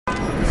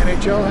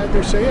NHL had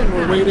their say, and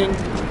we're waiting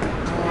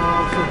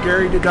for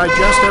Gary to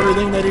digest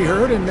everything that he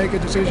heard and make a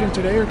decision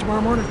today or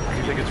tomorrow morning. Do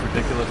you think it's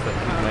ridiculous that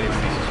he might even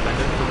be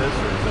suspended for this,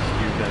 or is this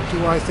you guys?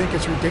 Do I think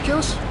it's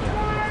ridiculous?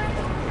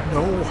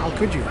 No, how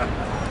could you?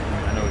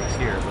 I know he's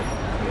here, but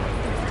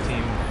the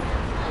team,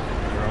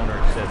 your owner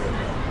said that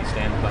he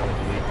stands by what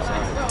the league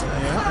decided.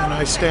 Yeah, and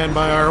I stand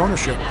by our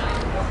ownership.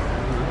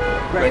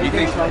 Brett, do you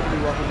think Sean can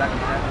be welcome back in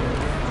the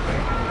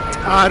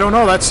I don't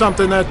know. That's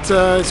something that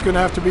is going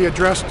to have to be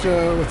addressed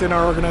within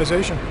our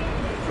organization.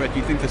 Brett, do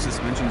you think the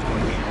suspension is going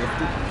to be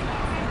lifted?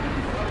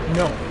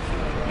 No.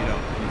 You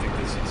don't? You think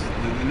this is,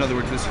 in other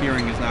words, this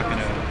hearing is not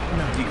going to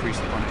decrease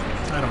the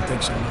punishment? I don't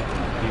think so. No.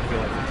 Do you feel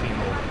like the team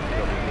will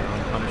double their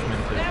own punishment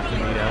to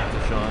meet out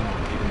with Sean,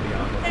 even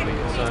beyond what the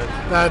league decides?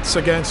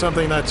 That's, again,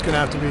 something that's going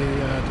to have to be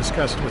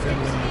discussed within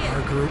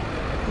our group.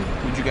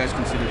 Would you guys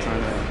consider trying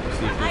to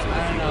see if there's a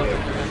legal way of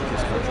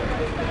this function?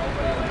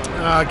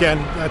 Again,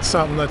 that's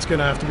something that's going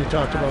to have to be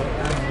talked about.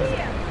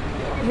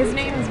 His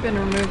name has been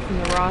removed from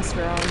the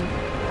roster on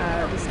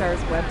the Stars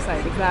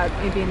website. Is that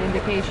maybe an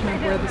indication of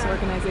where this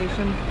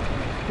organization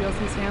feels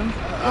he stands?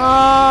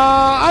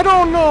 I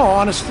don't know,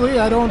 honestly.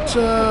 I don't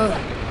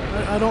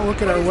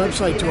look at our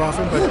website too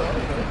often, but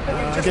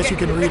I guess you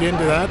can read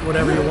into that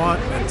whatever you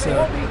want. But,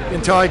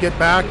 until I get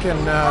back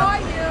and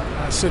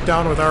sit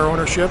down with our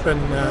ownership and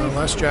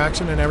Les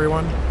Jackson and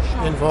everyone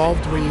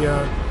involved,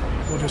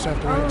 we'll just have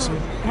to wait and see.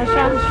 Has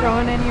Sean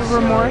shown any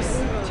remorse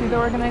to the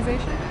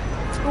organization?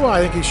 Well, I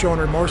think he's shown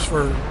remorse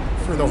for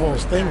the whole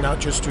thing, not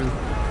just to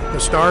the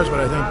Stars, but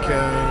I think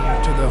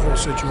to the whole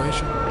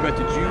situation. Brett,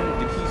 did he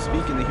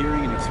speak in the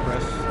hearing and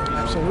express?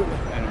 Absolutely.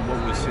 And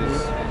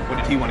what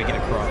did he want to get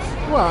across?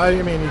 Well,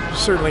 I mean, he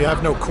certainly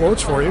have no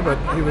quotes for you, but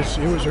he was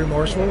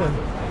remorseful in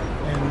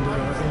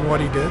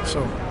what he did.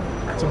 So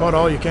it's about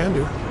all you can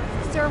do.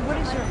 Sir, what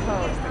is your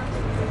hope?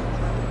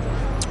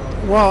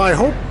 Well, I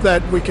hope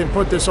that we can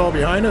put this all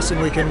behind us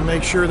and we can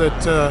make sure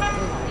that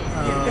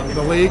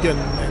the league and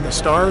the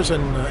Stars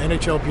and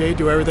NHLPA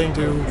do everything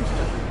to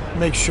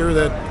make sure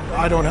that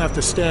I don't have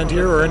to stand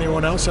here or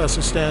anyone else has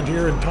to stand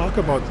here and talk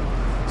about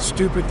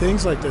stupid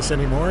things like this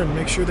anymore and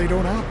make sure they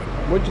don't happen.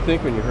 What did you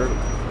think when you heard it?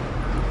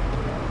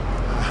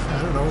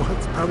 I don't know.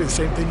 It's probably the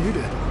same thing you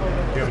did.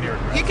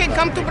 He can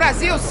come to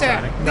Brazil,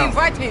 sir. No. We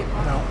invite him.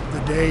 No.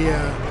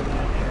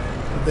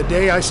 The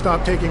day I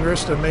stop taking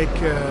risks to make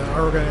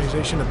our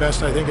organization the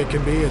best I think it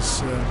can be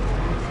is the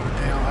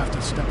day I'll have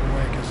to step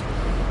away, because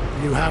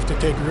you have to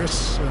take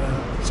risks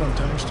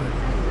sometimes to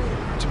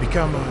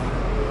become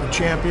a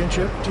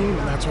championship team,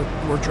 and that's what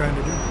we're trying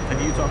to do.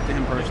 Have you talked to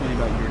him personally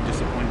about your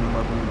disappointment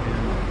level in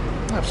him?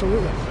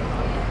 Absolutely.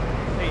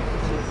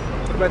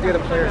 What about the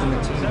other players in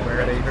the team?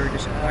 Are they very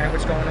disappointed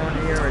what's going on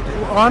here?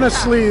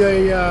 Honestly,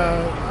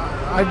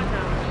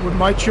 when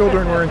my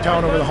children were in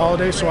town over the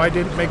holidays, so I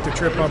didn't make the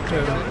trip up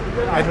to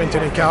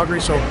Edmonton and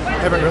Calgary, so I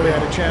haven't really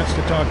had a chance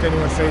to talk to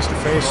anyone face to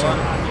face.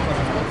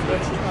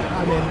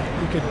 I mean,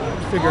 you could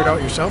figure it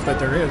out yourself that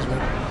there is, but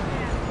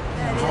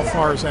how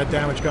far has that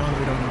damage gone,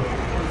 we don't know.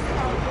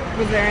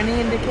 Was there any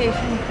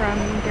indication from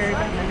Gary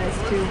Bettman as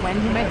to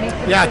when he might make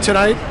the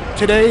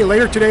decision?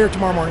 Later today or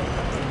tomorrow morning.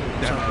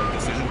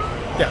 Decision?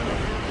 Yeah.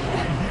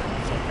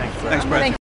 Thanks, Brett.